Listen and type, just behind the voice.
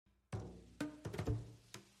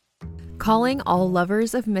Calling all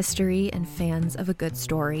lovers of mystery and fans of a good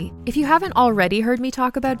story. If you haven't already heard me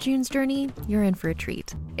talk about June's Journey, you're in for a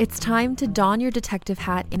treat. It's time to don your detective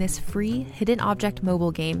hat in this free hidden object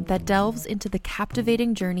mobile game that delves into the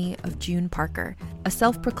captivating journey of June Parker, a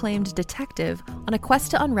self-proclaimed detective on a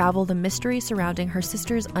quest to unravel the mystery surrounding her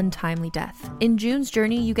sister's untimely death. In June's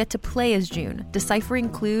Journey, you get to play as June, deciphering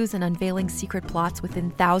clues and unveiling secret plots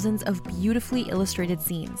within thousands of beautifully illustrated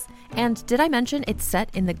scenes. And did I mention it's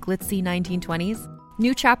set in the glitzy 1920s?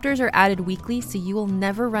 New chapters are added weekly, so you will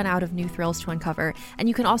never run out of new thrills to uncover, and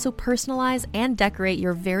you can also personalize and decorate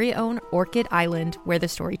your very own Orchid Island where the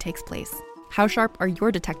story takes place. How sharp are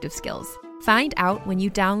your detective skills? Find out when you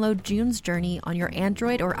download June's Journey on your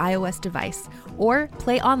Android or iOS device, or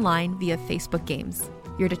play online via Facebook Games.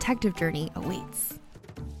 Your detective journey awaits.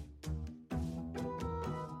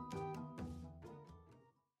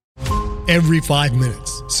 Every 5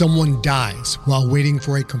 minutes, someone dies while waiting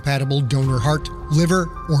for a compatible donor heart, liver,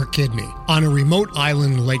 or kidney. On a remote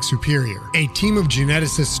island in Lake Superior, a team of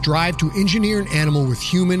geneticists strive to engineer an animal with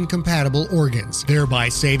human-compatible organs, thereby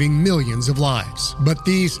saving millions of lives. But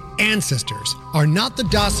these ancestors are not the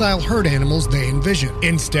docile herd animals they envision.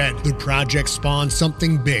 Instead, the project spawns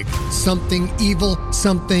something big, something evil,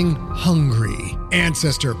 something hungry.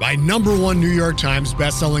 Ancestor by #1 New York Times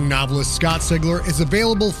bestselling novelist Scott Sigler is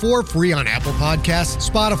available for free on Apple Podcasts,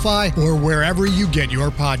 Spotify, or wherever you get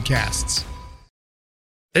your podcasts.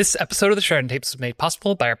 This episode of the Sheridan Tapes was made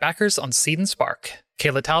possible by our backers on Seed and Spark: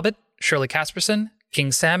 Kayla Talbot, Shirley Casperson,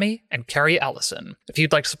 King Sammy, and Carrie Allison. If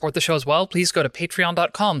you'd like to support the show as well, please go to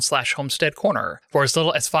patreon.com/homesteadcorner. For as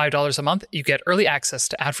little as $5 a month, you get early access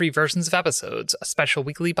to ad-free versions of episodes, a special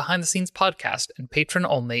weekly behind-the-scenes podcast, and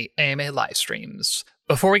patron-only AMA live streams.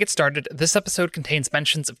 Before we get started, this episode contains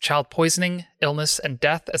mentions of child poisoning, illness, and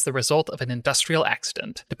death as the result of an industrial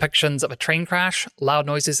accident, depictions of a train crash, loud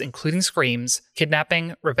noises including screams,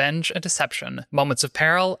 kidnapping, revenge and deception, moments of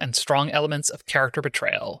peril, and strong elements of character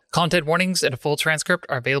betrayal. Content warnings and a full transcript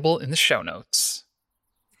are available in the show notes.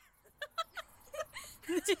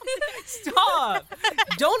 Stop!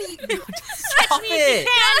 Don't eat. Stop it!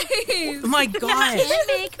 Oh my god! You can't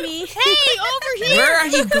make me. Hey, over here! Where are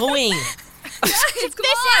you going? Check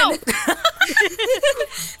this out!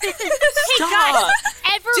 Hey guys,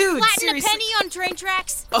 ever flatten a penny on train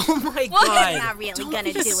tracks? Oh my Well, god! I'm not really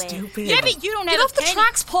gonna do stupid. it. Yeah, but you don't have Get off a the penny.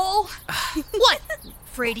 tracks, Paul! What?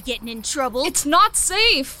 Afraid of getting in trouble? It's not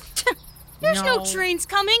safe! There's no trains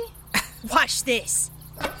coming. Watch this.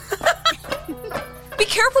 Be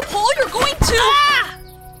careful, Paul, you're going to! Ah!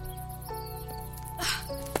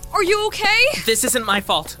 Are you okay? This isn't my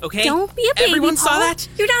fault, okay? Don't be a baby, Everyone Paul. saw that?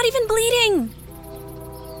 You're not even bleeding.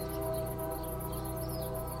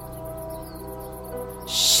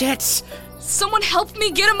 Shit! Someone help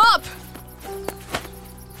me get him up!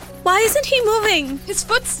 Why isn't he moving? His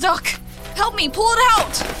foot's stuck! Help me, pull it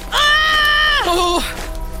out! Ah! Oh!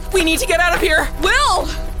 We need to get out of here! Will!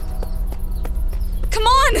 Come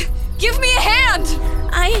on! Give me a hand!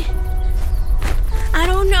 I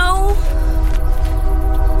don't know.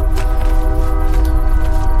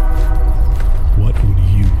 What would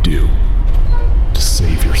you do to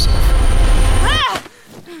save yourself? Ah!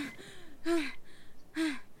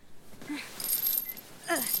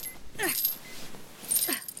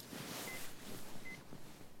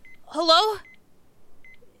 Hello?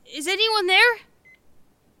 Is anyone there?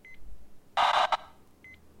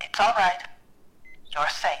 It's all right. You're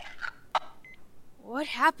safe. What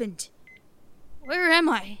happened? Where am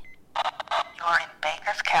I? You're in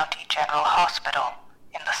Bakers County General Hospital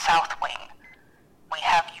in the South Wing. We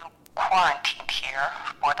have you quarantined here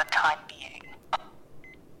for the time being.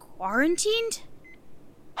 Quarantined?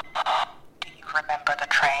 Do you remember the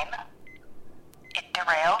train? It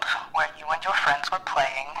derailed where you and your friends were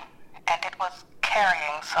playing, and it was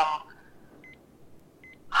carrying some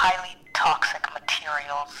highly toxic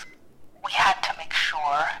materials. We had to make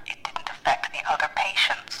sure it didn't affect the other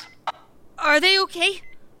patients. Are they okay?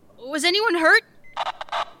 Was anyone hurt?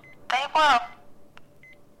 They were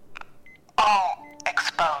all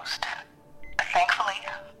exposed. Thankfully,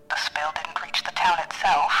 the spill didn't reach the town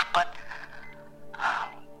itself, but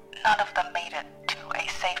none of them made it to a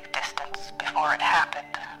safe distance before it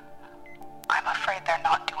happened. I'm afraid they're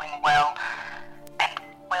not doing well, and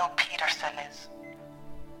Will Peterson is...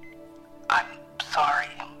 I'm sorry,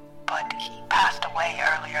 but he passed away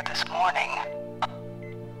earlier this morning.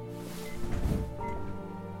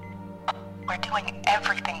 We're doing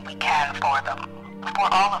everything we can for them, for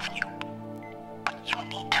all of you. But you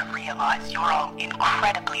need to realize you're all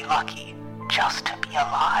incredibly lucky just to be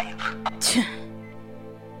alive.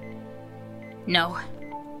 No.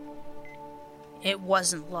 It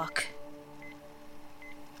wasn't luck.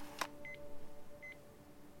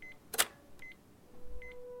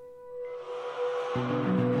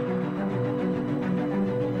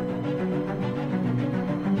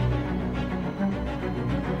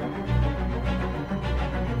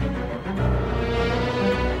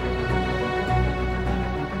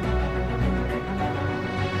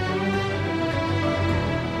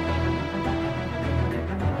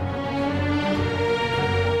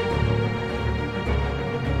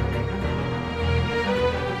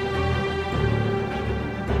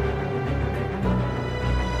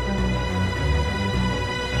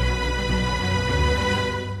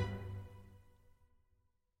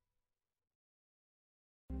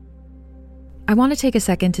 I want to take a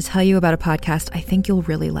second to tell you about a podcast I think you'll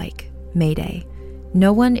really like, Mayday.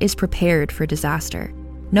 No one is prepared for disaster.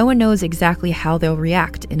 No one knows exactly how they'll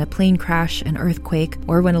react in a plane crash, an earthquake,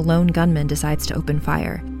 or when a lone gunman decides to open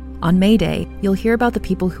fire. On Mayday, you'll hear about the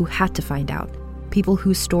people who had to find out, people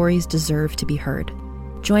whose stories deserve to be heard.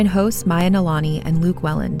 Join hosts Maya Nalani and Luke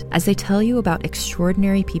Welland as they tell you about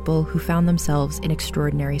extraordinary people who found themselves in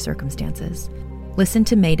extraordinary circumstances. Listen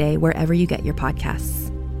to Mayday wherever you get your podcasts.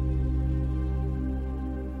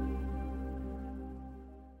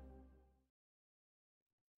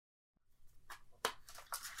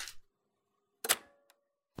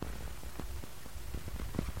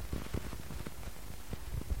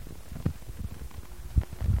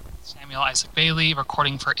 Samuel Isaac Bailey,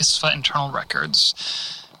 recording for ISFA Internal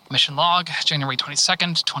Records. Mission log, January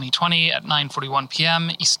 22nd, 2020 at 9:41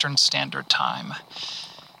 p.m. Eastern Standard Time.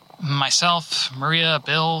 Myself, Maria,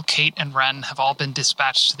 Bill, Kate, and Ren have all been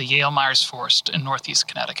dispatched to the Yale Myers Forest in northeast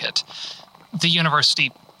Connecticut. The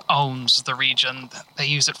university owns the region. They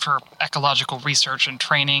use it for ecological research and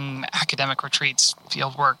training, academic retreats,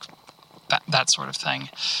 field work, that sort of thing.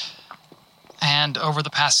 And over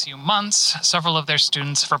the past few months, several of their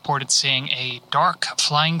students have reported seeing a dark,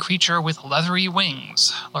 flying creature with leathery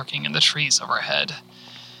wings lurking in the trees overhead.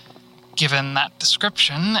 Given that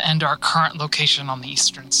description and our current location on the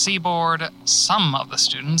eastern seaboard, some of the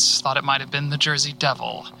students thought it might have been the Jersey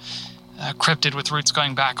Devil, a cryptid with roots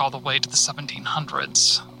going back all the way to the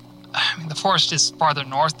 1700s. The forest is farther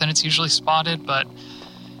north than it's usually spotted, but,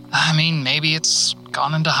 maybe it's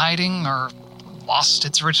gone into hiding or lost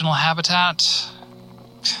its original habitat,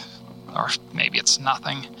 or maybe it's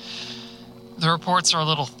nothing. The reports are a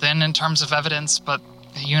little thin in terms of evidence, but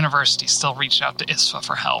the university still reached out to ISFA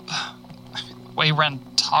for help. The way Ren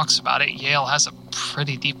talks about it, Yale has a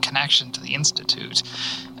pretty deep connection to the institute.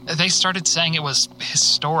 They started saying it was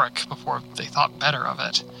historic before they thought better of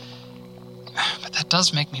it. But that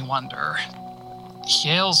does make me wonder.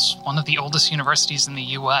 Yale's one of the oldest universities in the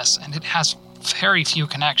U.S., and it has very few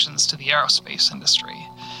connections to the aerospace industry.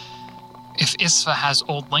 If ISFA has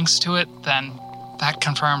old links to it, then that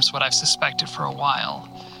confirms what I've suspected for a while.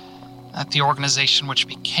 That the organization which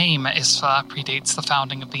became ISFA predates the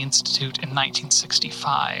founding of the Institute in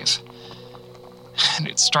 1965. And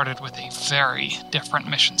it started with a very different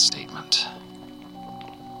mission statement.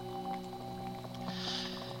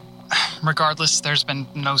 Regardless, there's been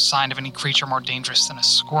no sign of any creature more dangerous than a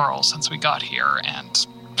squirrel since we got here, and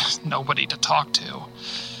nobody to talk to.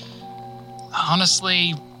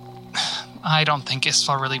 Honestly, I don't think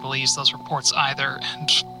ISFA really believes those reports either, and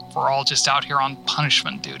we're all just out here on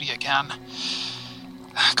punishment duty again.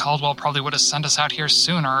 Caldwell probably would have sent us out here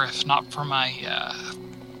sooner if not for my,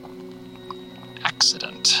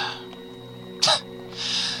 accident.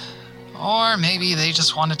 Or maybe they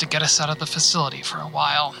just wanted to get us out of the facility for a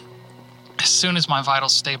while. As soon as my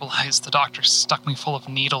vitals stabilized, the doctor stuck me full of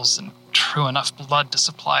needles and drew enough blood to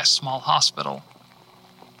supply a small hospital.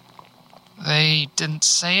 They didn't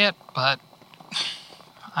say it, but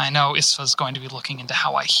I know ISFA's going to be looking into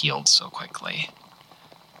how I healed so quickly.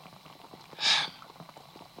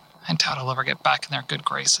 I doubt I'll ever get back in their good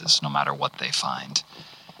graces, no matter what they find.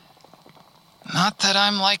 Not that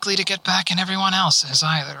I'm likely to get back in everyone else's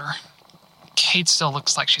either. Kate still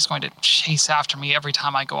looks like she's going to chase after me every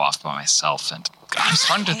time I go off by myself, and I'm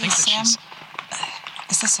starting to think that Sam? she's...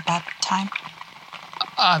 Is this about time?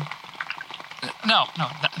 No,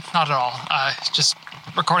 not at all. Just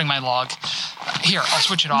recording my log. Here, I'll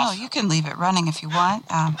switch it off. No, you can leave it running if you want.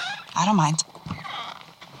 I don't mind.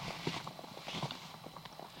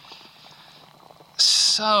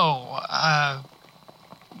 So,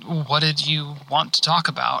 what did you want to talk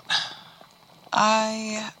about?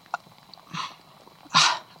 I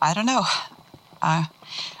don't know.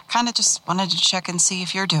 Kind of just wanted to check and see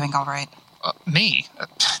if you're doing all right. Me?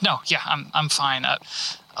 No, yeah, I'm fine.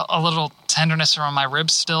 A little tenderness around my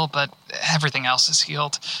ribs still, but everything else is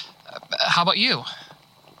healed. How about you?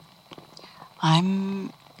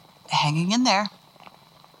 I'm hanging in there,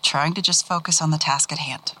 trying to just focus on the task at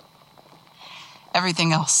hand.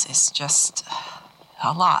 Everything else is just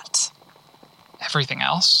a lot. Everything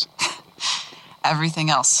else? Everything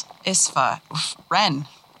else. ISFA, Ren,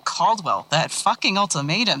 Caldwell, that fucking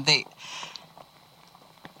ultimatum,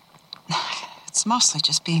 It's mostly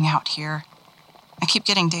just being out here. I keep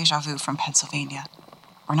getting deja vu from Pennsylvania.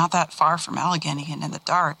 We're not that far from Allegheny, and in the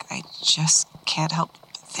dark, I just can't help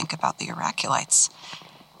but think about the Oraculites.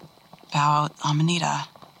 About Amanita.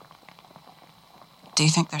 Do you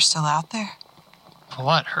think they're still out there?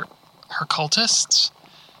 What, her cultists?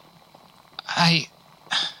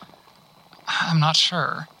 I'm not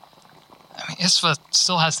sure. Isva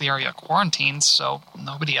still has the area quarantined, so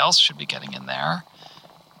nobody else should be getting in there.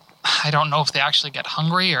 I don't know if they actually get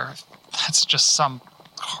hungry or if that's just some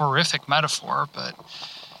horrific metaphor, but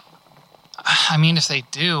I mean, if they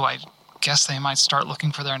do, I guess they might start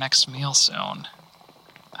looking for their next meal soon.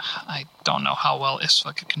 I don't know how well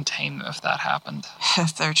Isva could contain them if that happened.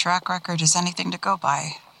 If their track record is anything to go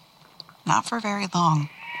by, not for very long.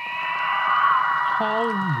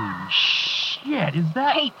 Holy shit, is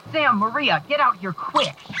that... Hey, Sam, Maria, get out here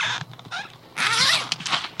quick.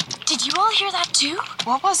 Did you all hear that too?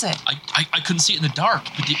 What was it? I couldn't see it in the dark,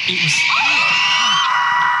 but it was...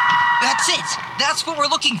 That's it. That's what we're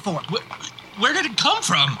looking for. Where did it come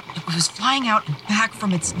from? It was flying out and back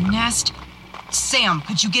from its nest. Sam,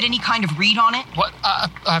 could you get any kind of read on it? What?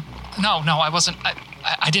 No, I wasn't.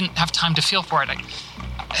 I didn't have time to feel for it.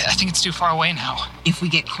 I think it's too far away now. If we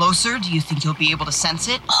get closer, do you think you'll be able to sense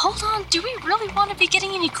it? Hold on, do we really want to be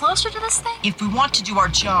getting any closer to this thing? If we want to do our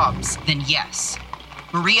jobs, then yes.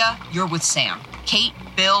 Maria, you're with Sam. Kate,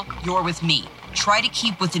 Bill, you're with me. Try to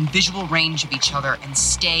keep within visual range of each other and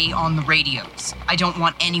stay on the radios. I don't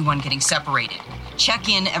want anyone getting separated. Check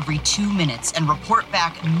in every 2 minutes and report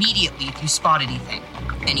back immediately if you spot anything.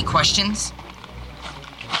 Any questions?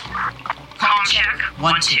 Calm check.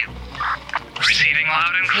 1, 2. Receiving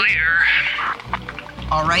loud and clear.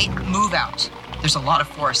 All right, move out. There's a lot of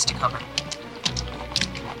forest to cover. Team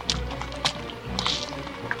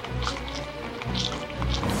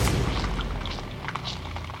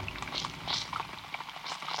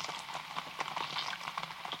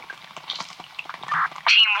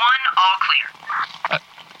 1, all clear.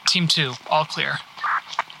 Team 2, all clear.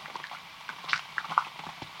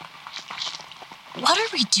 What are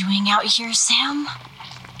we doing out here, Sam?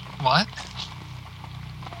 What?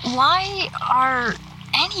 Why are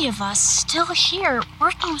any of us still here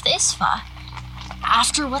working with Isva?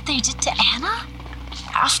 After what they did to Anna?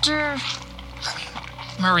 After...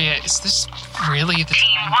 Maria, is this really the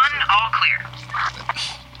Team time? 1, all clear.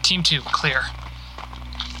 Team 2, clear.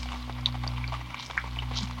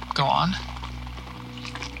 Go on.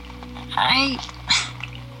 I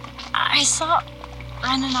thought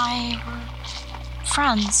Ren and I were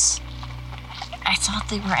friends. I thought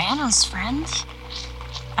they were Anna's friend.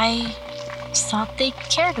 I thought they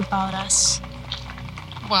cared about us.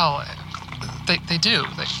 Well, they do.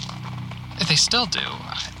 They still do,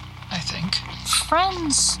 I think.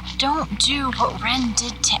 Friends don't do what Ren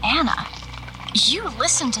did to Anna. You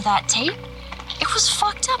listened to that tape? It was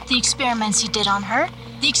fucked up, the experiments he did on her.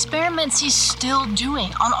 The experiments he's still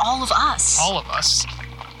doing on all of us. All of us?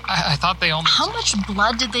 I thought they only... How much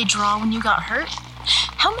blood did they draw when you got hurt?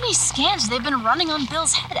 How many scans have they been running on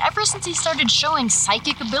Bill's head ever since he started showing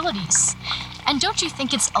psychic abilities? And don't you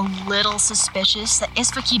think it's a little suspicious that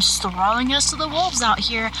Isva keeps throwing us to the wolves out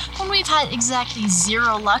here when we've had exactly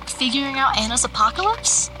zero luck figuring out Anna's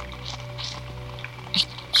apocalypse?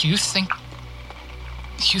 You think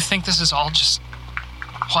this is all just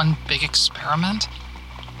one big experiment?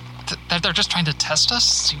 That they're just trying to test us,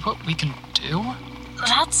 see what we can do?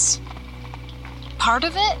 That's part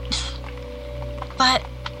of it. But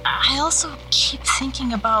I also keep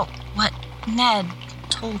thinking about what Ned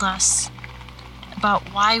told us. About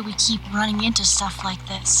why we keep running into stuff like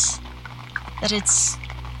this. That it's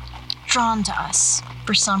drawn to us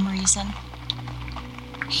for some reason.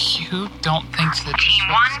 You don't think that... Team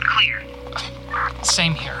 1, clear.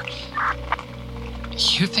 Same here.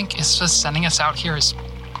 You think Isva's sending us out here as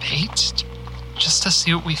bait? Just to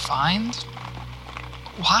see what we find?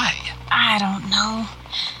 Why? I don't know.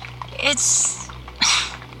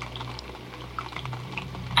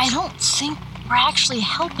 I don't think we're actually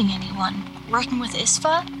helping anyone working with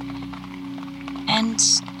Isva. And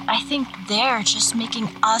I think they're just making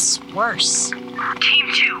us worse.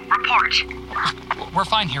 Team 2, report. We're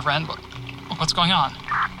fine here, Ren. What's going on?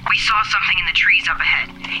 We saw something in the trees up ahead.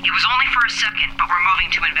 It was only for a second, but we're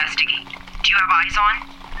moving to investigate. Do you have eyes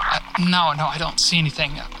on? No, I don't see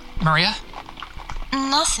anything. Maria?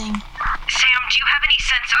 Nothing. Sam, do you have any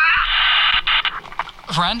sense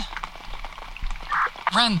of... Ren?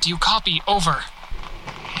 Ren, do you copy? Over.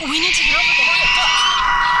 We need to get over there.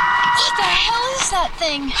 What the hell is that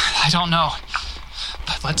thing? I don't know.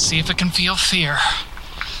 But let's see if it can feel fear.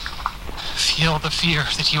 Feel the fear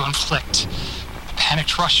that you inflict. The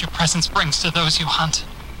panicked rush your presence brings to those you hunt.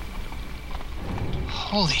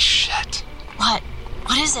 Holy shit. What?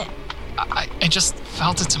 What is it? I just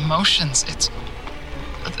felt its emotions.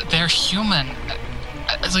 They're human.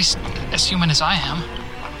 At least as human as I am.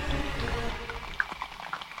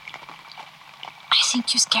 I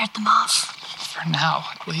think you scared them off. For now,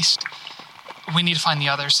 at least. We need to find the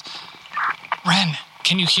others. Ren,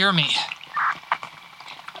 can you hear me?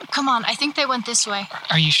 Come on, I think they went this way.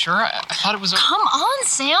 Are you sure? I thought it was... Come on,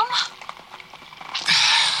 Sam!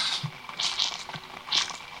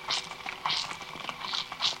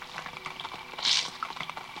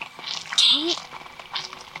 Kate?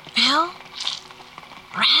 Bill?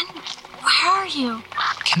 Ren? Where are you?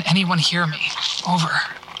 Can anyone hear me? Over.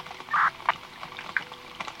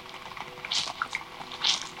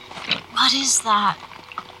 What is that?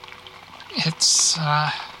 It's,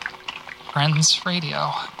 Ren's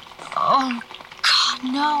radio. Oh, God,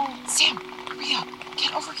 no. Sam, Maria,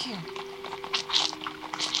 get over here.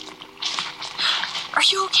 Are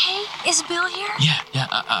you okay? Is Bill here? Yeah,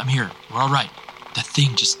 I'm here. We're all right. That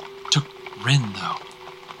thing just took Ren, though.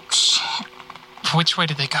 Shit. Which way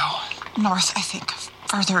did they go? North, I think.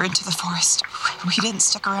 Further into the forest. We didn't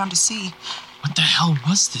stick around to see. What the hell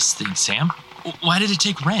was this thing, Sam? Why did it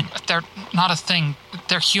take Ren? They're not a thing.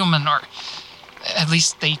 They're human, or at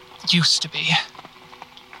least they used to be.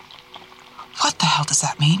 What the hell does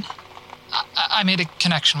that mean? I made a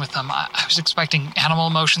connection with them. I was expecting animal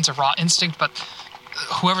emotions or raw instinct, but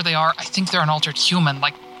whoever they are, I think they're an altered human,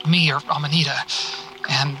 like me or Amanita.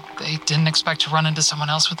 And they didn't expect to run into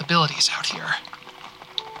someone else with abilities out here.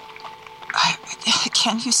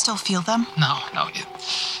 Can you still feel them? No.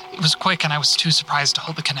 It was quick, and I was too surprised to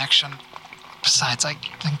hold the connection. Besides, I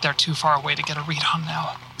think they're too far away to get a read on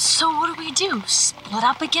now. So what do? Split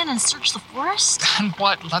up again and search the forest? And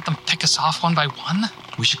what, let them pick us off one by one?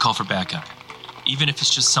 We should call for backup. Even if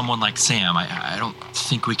it's just someone like Sam, I don't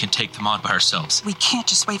think we can take them on by ourselves. We can't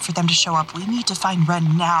just wait for them to show up. We need to find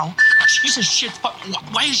Ren now. Jesus shit,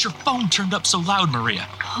 why is your phone turned up so loud, Maria?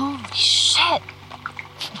 Holy shit.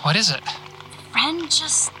 What is it? Ren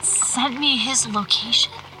just sent me his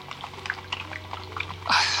location.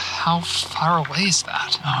 How far away is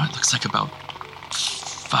that? Oh, it looks like about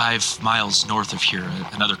 5 miles north of here,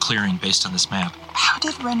 another clearing based on this map. How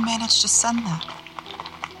did Ren manage to send that?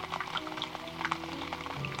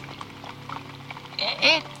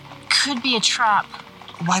 It could be a trap.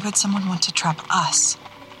 Why would someone want to trap us?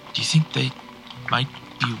 Do you think they might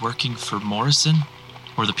be working for Morrison?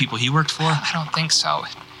 Or the people he worked for? I don't think so.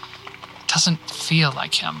 It doesn't feel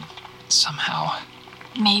like him, somehow.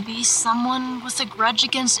 Maybe someone with a grudge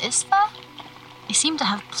against Ispa? They seem to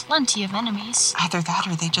have plenty of enemies. Either that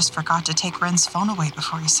or they just forgot to take Ren's phone away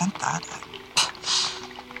before he sent that.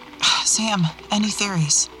 Sam, any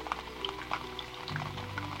theories?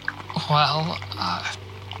 Well,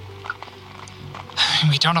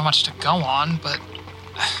 we don't have much to go on, but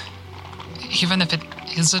even if it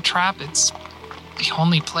is a trap, it's the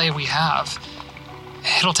only play we have.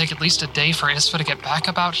 It'll take at least a day for Ispa to get back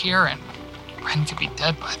up out here, and Ren could be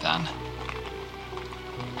dead by then.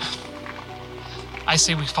 I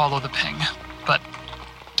say we follow the ping, but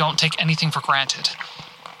don't take anything for granted.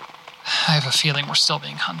 I have a feeling we're still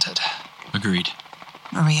being hunted. Agreed.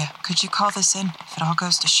 Maria, could you call this in? If it all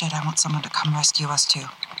goes to shit, I want someone to come rescue us too.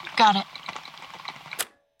 Got it.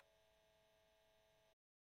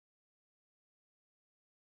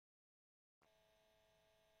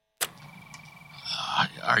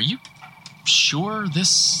 Are you sure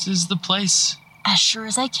this is the place? As sure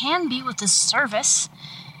as I can be with this service.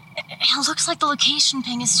 It looks like the location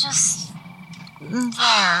ping is just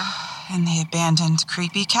there. In the abandoned,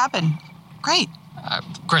 creepy cabin. Great.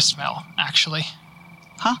 Gristmill, actually.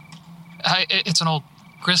 Huh? It's an old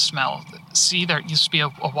gristmill. See, there used to be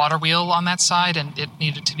a water wheel on that side, and it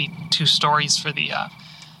needed to be 2 stories for the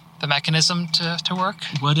mechanism to work.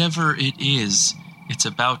 Whatever it is, it's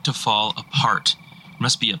about to fall apart. It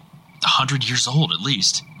must be 100 years old, at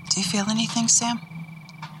least. Do you feel anything, Sam?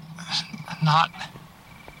 No,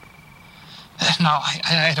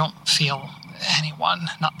 I don't feel anyone.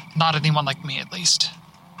 Not anyone like me, at least.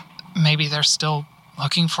 Maybe they're still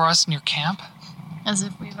looking for us in your camp? As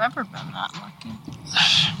if we've ever been that lucky.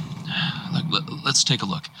 Look, let's take a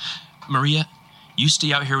look. Maria, you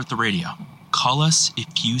stay out here with the radio. Call us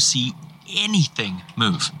if you see anything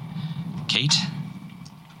move. Kate,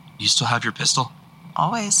 you still have your pistol?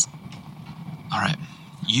 Always. All right.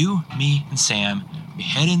 You, me, and Sam, we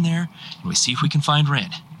head in there and we see if we can find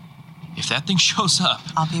Ren. If that thing shows up...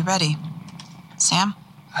 I'll be ready. Sam?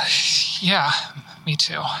 Yeah, me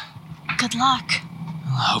too. Good luck.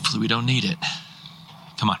 Well, hopefully we don't need it.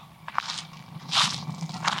 Come on.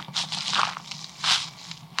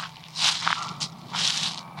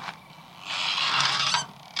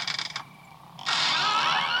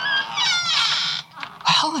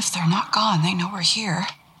 Well, if they're not gone, they know we're here.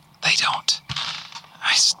 They don't.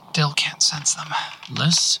 I still can't sense them.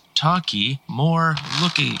 Less talky, more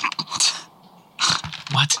looky.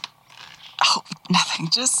 What? Oh, nothing.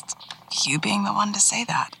 Just you being the one to say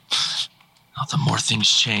that. Oh, the more things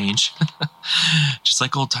change. Just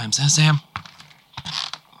like old times, huh, Sam?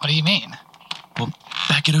 What do you mean? Well,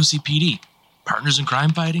 back at OCPD, partners in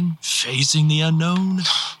crime fighting, facing the unknown.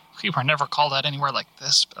 We were never called out anywhere like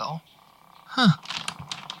this, Bill. Huh.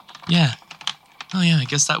 Yeah. Oh yeah, I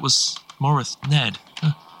guess that was more with Ned.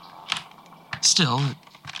 Huh. Still, it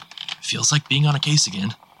feels like being on a case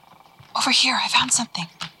again. Over here, I found something.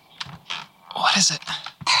 What is it?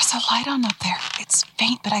 There's a light on up there. It's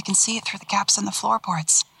faint, but I can see it through the gaps in the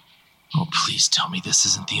floorboards. Oh, please tell me this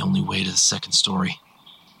isn't the only way to the second story.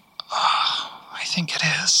 I think it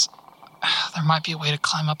is. There might be a way to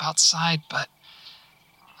climb up outside, but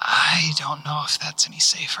I don't know if that's any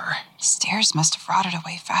safer. Stairs must have rotted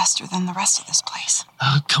away faster than the rest of this place.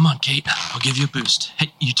 Come on, Kate. I'll give you a boost.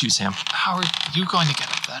 Hey, you too, Sam. How are you going to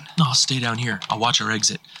get up then? No, I'll stay down here. I'll watch our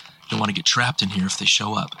exit. Don't want to get trapped in here if they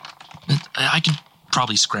show up. I can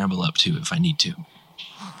probably scramble up too if I need to.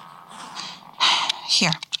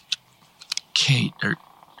 Here. Kate, are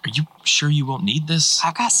you sure you won't need this?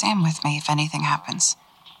 I've got Sam with me if anything happens.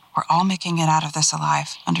 We're all making it out of this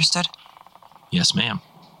alive. Understood? Yes, ma'am.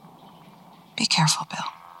 Be careful, Bill.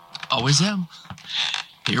 Always am.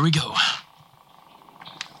 Here we go.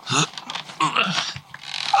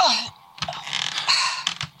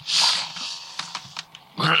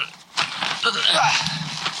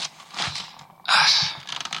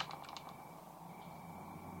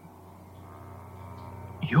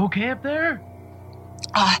 You okay up there?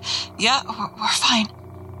 Yeah, we're fine.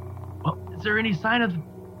 Well, is there any sign of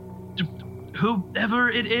whoever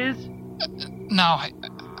it is? No, I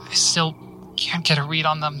still can't get a read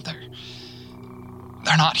on them.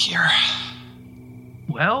 They're not here.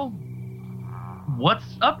 Well, what's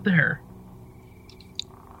up there?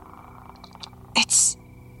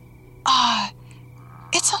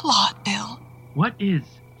 It's a lot, Bill. What is?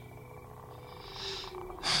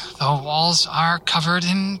 The walls are covered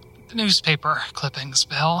in newspaper clippings,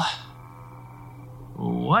 Bill.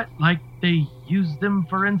 What? Like they used them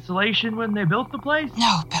for insulation when they built the place?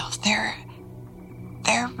 No, Bill,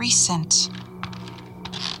 they're recent.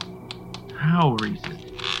 How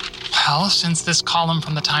recent? Well, since this column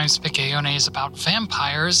from the Times-Picayune is about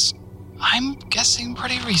vampires, I'm guessing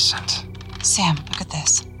pretty recent. Sam, look at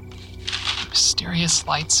this. Mysterious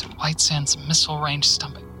lights at White Sands missile range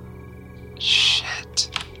stumping. Shit.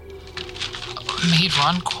 Maid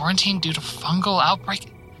run quarantine due to fungal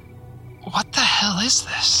outbreak. What the hell is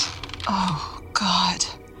this? Oh, God.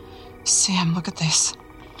 Sam, look at this.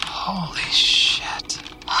 Holy shit.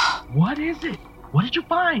 What is it? What did you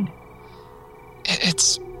find?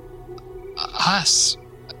 It's us.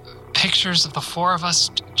 Pictures of the four of us,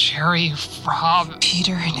 Jerry, Rob,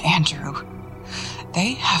 Peter, and Andrew.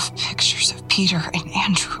 They have pictures of Peter and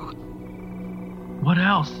Andrew. What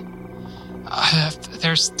else?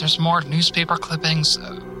 There's more newspaper clippings,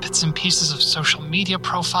 bits and pieces of social media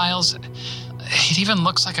profiles. It even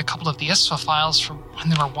looks like a couple of the ISFA files from when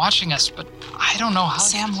they were watching us, but I don't know how...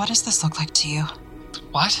 Sam, what does this look like to you?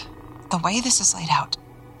 What? The way this is laid out.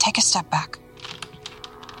 Take a step back.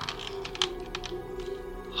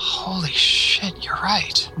 Holy shit, you're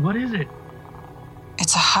right. What is it?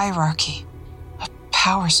 It's a hierarchy. A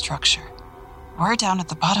power structure. We're down at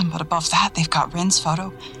the bottom, but above that, they've got Rin's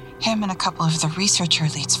photo, him and a couple of the researcher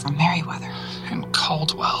leads from Merryweather. And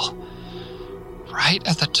Caldwell. Right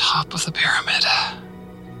at the top of the pyramid.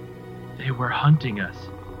 They were hunting us.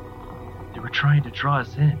 They were trying to draw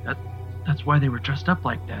us in. That's why they were dressed up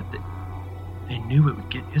like that. They knew it would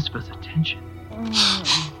get ISFA's attention.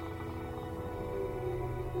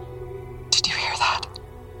 Did you hear that?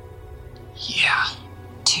 Yeah.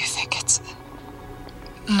 Do you think it's...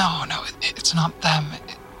 No, it's not them.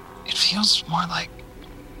 It feels more like...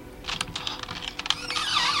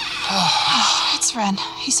 It's Ren.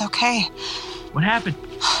 He's okay. What happened?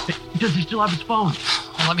 Does he still have his phone?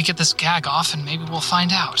 Well, let me get this gag off and maybe we'll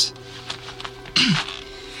find out.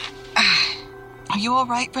 Are you all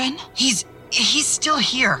right, Ren? He's still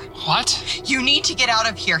here. What? You need to get out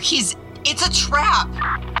of here. It's a trap.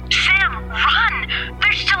 Sam, run!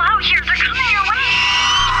 They're still out here. They're coming your way.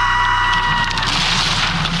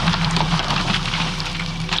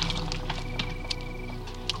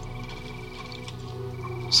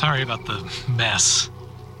 Sorry about the mess.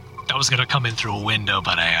 I was gonna come in through a window,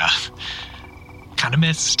 but I, kinda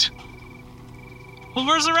missed. Well,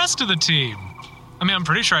 where's the rest of the team? I mean, I'm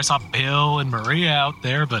pretty sure I saw Bill and Maria out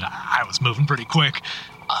there, but I was moving pretty quick.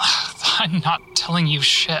 I'm not telling you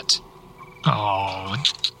shit. Oh,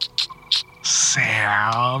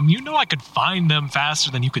 Sam, you know I could find them faster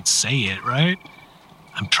than you could say it, right?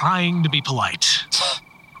 I'm trying to be polite.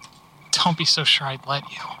 Don't be so sure I'd let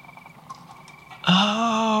you.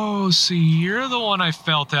 Oh, so you're the one I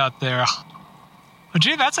felt out there. Oh,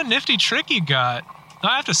 gee, that's a nifty trick you got.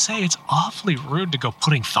 I have to say, it's awfully rude to go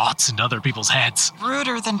putting thoughts into other people's heads.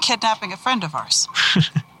 Ruder than kidnapping a friend of ours.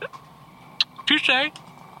 Touché.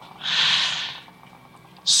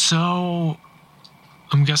 So,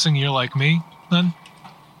 I'm guessing you're like me, then?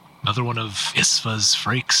 Another one of ISFA's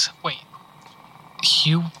freaks. Wait,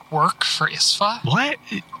 you work for ISFA? What?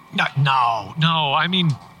 No, I mean,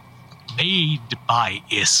 made by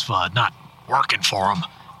ISFA, not working for them.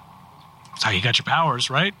 That's how you got your powers,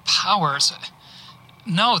 right? Powers?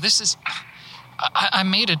 No, this is... I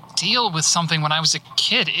made a deal with something when I was a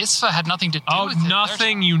kid. ISFA had nothing to do with it. Oh,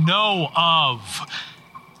 nothing you know of.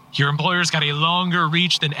 Your employer's got a longer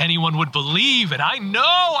reach than anyone would believe, and I know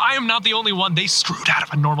I am not the only one they screwed out of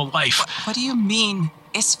a normal life. What do you mean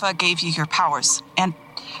ISFA gave you your powers? And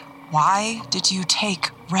why did you take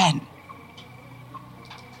Ren?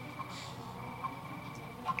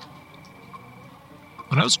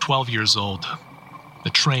 When I was 12 years old, the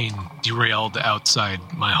train derailed outside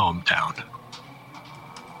my hometown.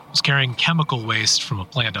 I was carrying chemical waste from a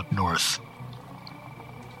plant up north.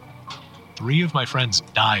 3 of my friends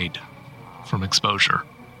died from exposure.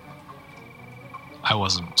 I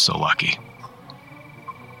wasn't so lucky.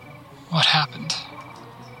 What happened?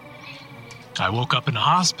 I woke up in a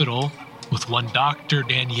hospital with one Dr.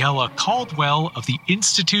 Daniela Caldwell of the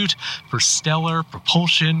Institute for Stellar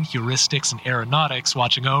Propulsion, Heuristics, and Aeronautics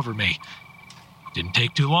watching over me. Didn't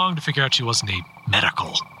take too long to figure out she wasn't a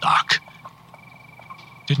medical doc.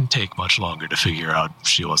 Didn't take much longer to figure out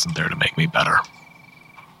she wasn't there to make me better.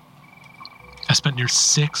 I spent near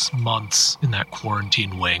 6 months in that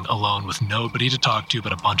quarantine wing alone with nobody to talk to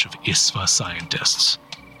but a bunch of ISFA scientists.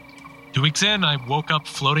 2 weeks in, I woke up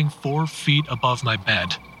floating 4 feet above my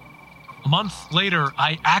bed. A month later,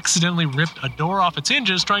 I accidentally ripped a door off its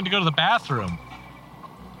hinges trying to go to the bathroom.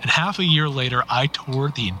 And half a year later, I tore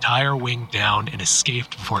the entire wing down and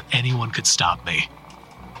escaped before anyone could stop me.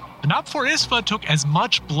 But not before ISFA took as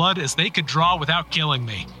much blood as they could draw without killing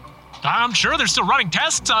me. I'm sure they're still running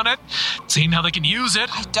tests on it, seeing how they can use it.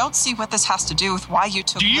 I don't see what this has to do with why you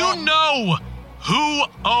took Do you know who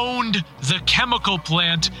owned the chemical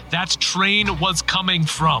plant that train was coming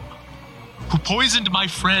from? Who poisoned my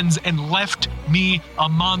friends and left me a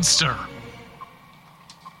monster?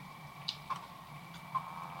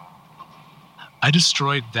 I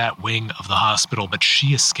destroyed that wing of the hospital, but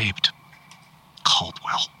she escaped.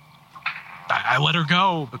 Caldwell. I let her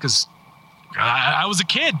go because I was a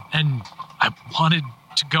kid and I wanted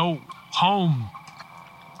to go home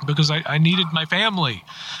because I needed my family.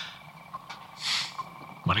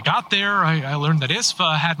 When I got there, I learned that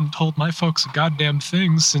ISFA hadn't told my folks a goddamn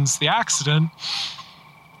thing since the accident.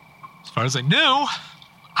 As far as I knew,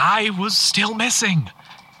 I was still missing.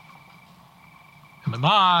 And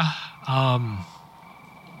my ma,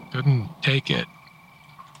 couldn't take it.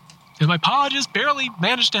 And my pa just barely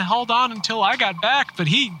managed to hold on until I got back, but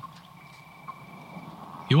he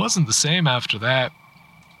wasn't the same after that.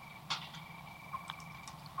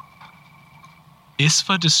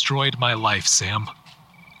 ISFA destroyed my life, Sam.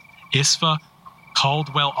 ISFA,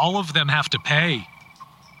 Caldwell, all of them have to pay.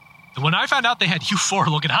 And when I found out they had you 4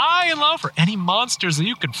 looking high and low for any monsters that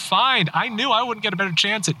you could find, I knew I wouldn't get a better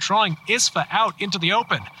chance at drawing ISFA out into the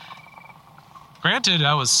open. Granted,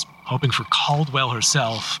 I was hoping for Caldwell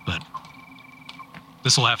herself, but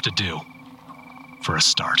this'll have to do for a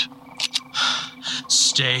start.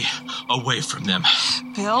 Stay away from them.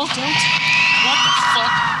 Bill, don't... What the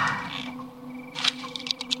fuck?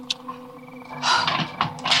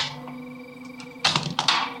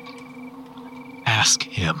 Ask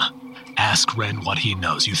him. Ask Ren what he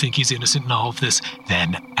knows. You think he's innocent in all of this?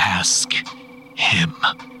 Then ask him.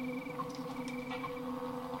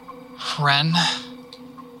 Ren,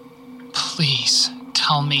 please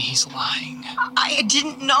tell me he's lying. I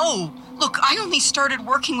didn't know. Look, I only started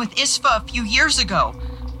working with ISFA a few years ago.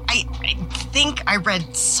 I think I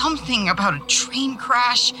read something about a train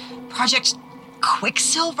crash, Project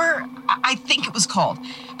Quicksilver, I think it was called.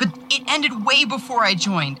 But it ended way before I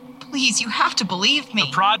joined. Please, you have to believe me.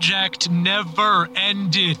 The project never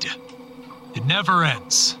ended. It never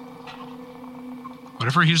ends.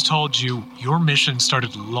 Whatever he's told you, your mission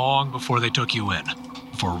started long before they took you in.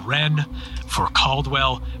 For Ren, for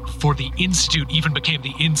Caldwell, for the Institute even became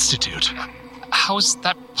the Institute. How is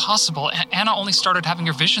that possible? Anna only started having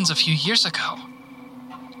her visions a few years ago.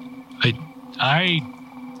 I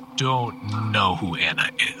don't know who Anna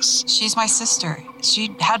is. She's my sister.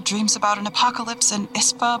 She had dreams about an apocalypse, and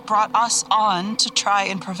ISFA brought us on to try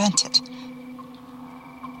and prevent it.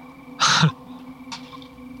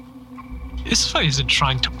 ISFA isn't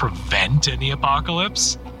trying to prevent any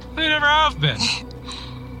apocalypse. They never have been.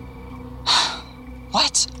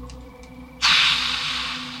 What?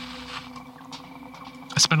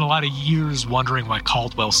 I spent a lot of years wondering why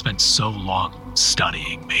Caldwell spent so long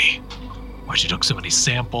studying me. Why she took so many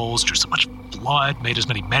samples, drew so much blood, made as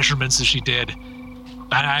many measurements as she did.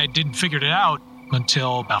 But I didn't figure it out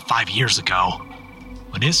until about 5 years ago,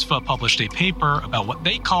 when ISFA published a paper about what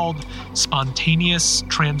they called spontaneous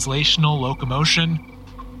translational locomotion.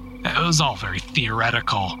 It was all very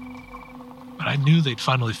theoretical, but I knew they'd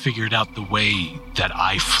finally figured out the way that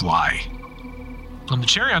I fly. And the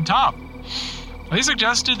cherry on top, they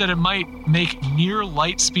suggested that it might make near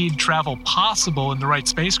light speed travel possible in the right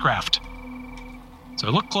spacecraft. So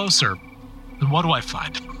I look closer, and what do I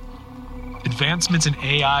find? Advancements in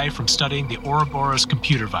AI from studying the Ouroboros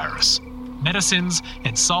computer virus. Medicines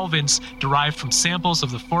and solvents derived from samples of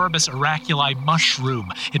the Foribus oraculi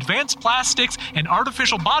mushroom. Advanced plastics and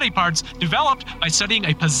artificial body parts developed by studying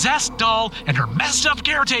a possessed doll and her messed up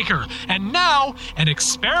caretaker. And now, an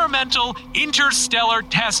experimental interstellar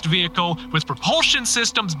test vehicle with propulsion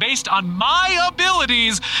systems based on my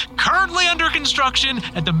abilities currently under construction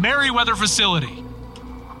at the Merryweather facility.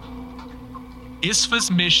 ISFA's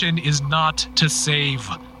mission is not to save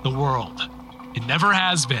the world. It never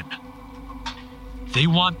has been. They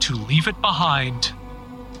want to leave it behind,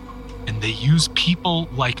 and they use people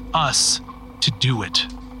like us to do it.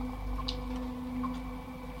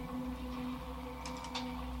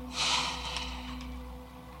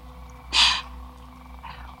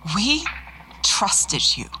 We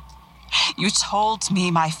trusted you. You told me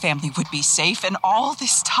my family would be safe, and all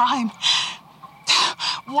this time...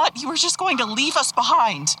 What? You were just going to leave us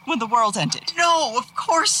behind when the world ended? No, of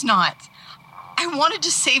course not. I wanted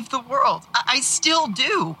to save the world. I still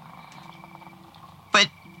do. But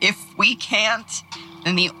if we can't,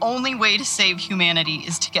 then the only way to save humanity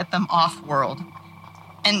is to get them off-world.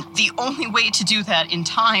 And the only way to do that in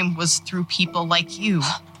time was through people like you.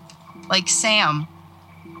 Like Sam.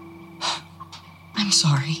 I'm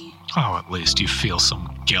sorry. Oh, at least you feel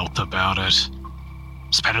some guilt about it.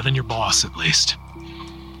 It's better than your boss, at least.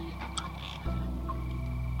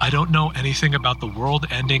 I don't know anything about the world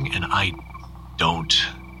ending, and I don't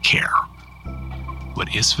care. What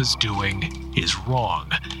ISFA's doing is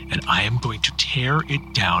wrong, and I am going to tear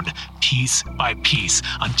it down piece by piece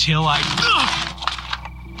until I...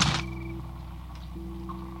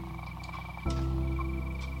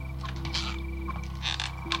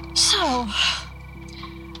 So,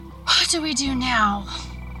 what do we do now?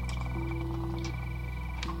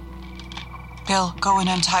 Bill, go and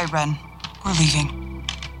untie Ren. We're leaving.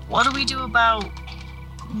 What do we do about...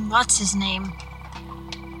 what's his name?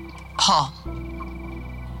 Paul.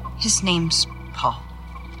 His name's Paul.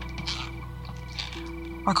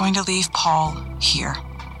 We're going to leave Paul here.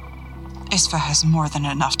 ISFA has more than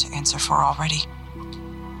enough to answer for already.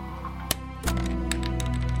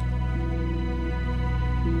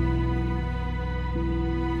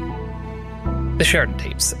 The Sheridan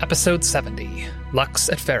Tapes, Episode 70, Lux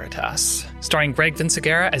Et Veritas, starring Greg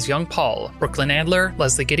Vinciguerra as young Paul, Brooklyn Adler,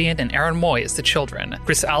 Leslie Gideon, and Aaron Moy as the children,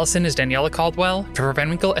 Chris Allison as Daniela Caldwell, Trevor Van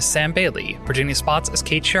Winkle as Sam Bailey, Virginia Spots as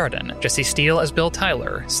Kate Sheridan, Jesse Steele as Bill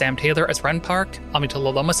Tyler, Sam Taylor as Ren Park,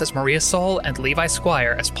 Amitola Lomas as Maria Soul, and Levi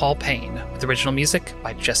Squire as Paul Payne, with original music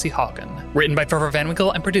by Jesse Haugen. Written by Trevor Van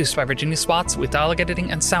Winkle and produced by Virginia Spots, with dialogue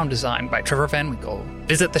editing and sound design by Trevor Van Winkle.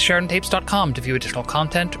 Visit thesheridantapes.com to view additional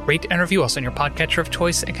content, rate and review us on your podcatcher of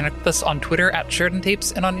choice, and connect with us on Twitter at Sheridan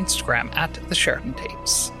Tapes and on Instagram at The Sheridan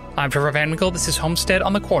Tapes. I'm Trevor Van Winkle, this is Homestead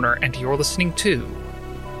on the Corner, and you're listening to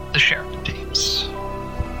The Sheridan Tapes.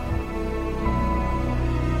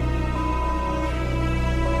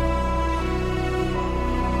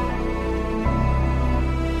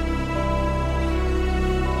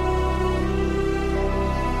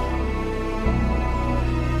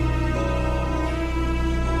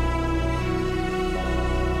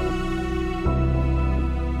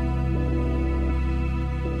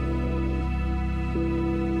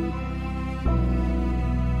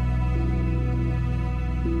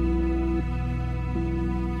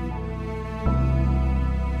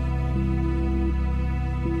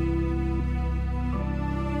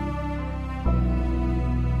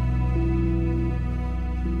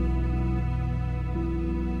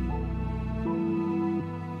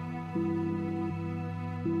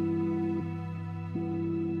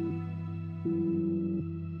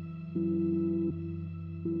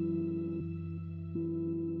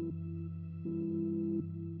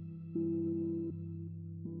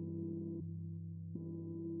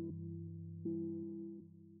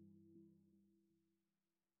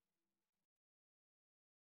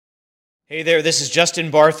 Hey there, this is Justin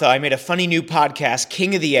Bartha. I made a funny new podcast,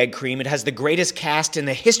 King of the Egg Cream. It has the greatest cast in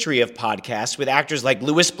the history of podcasts with actors like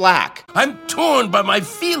Louis Black. I'm torn by my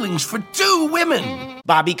feelings for two women.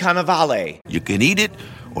 Bobby Cannavale. You can eat it,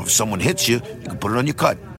 or if someone hits you, you can put it on your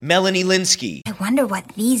cut. Melanie Linsky. I wonder what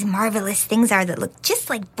these marvelous things are that look just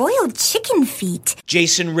like boiled chicken feet.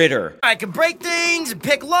 Jason Ritter. I can break things and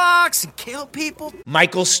pick locks and kill people.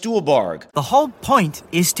 Michael Stuhlbarg. The whole point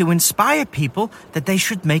is to inspire people that they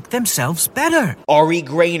should make themselves better. Ari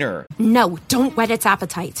Grainer. No, don't whet its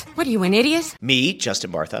appetite. What are you, an idiot? Me,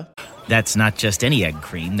 Justin Bartha. That's not just any egg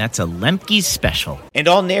cream, that's a Lemke's special. And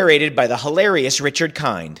all narrated by the hilarious Richard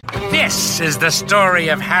Kind. This is the story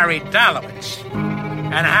of Harry Dalowitz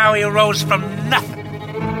and how he rose from nothing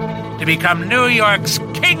to become New York's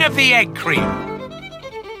King of the Egg Cream.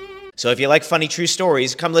 So if you like funny true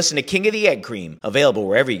stories, come listen to King of the Egg Cream, available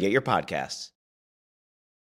wherever you get your podcasts.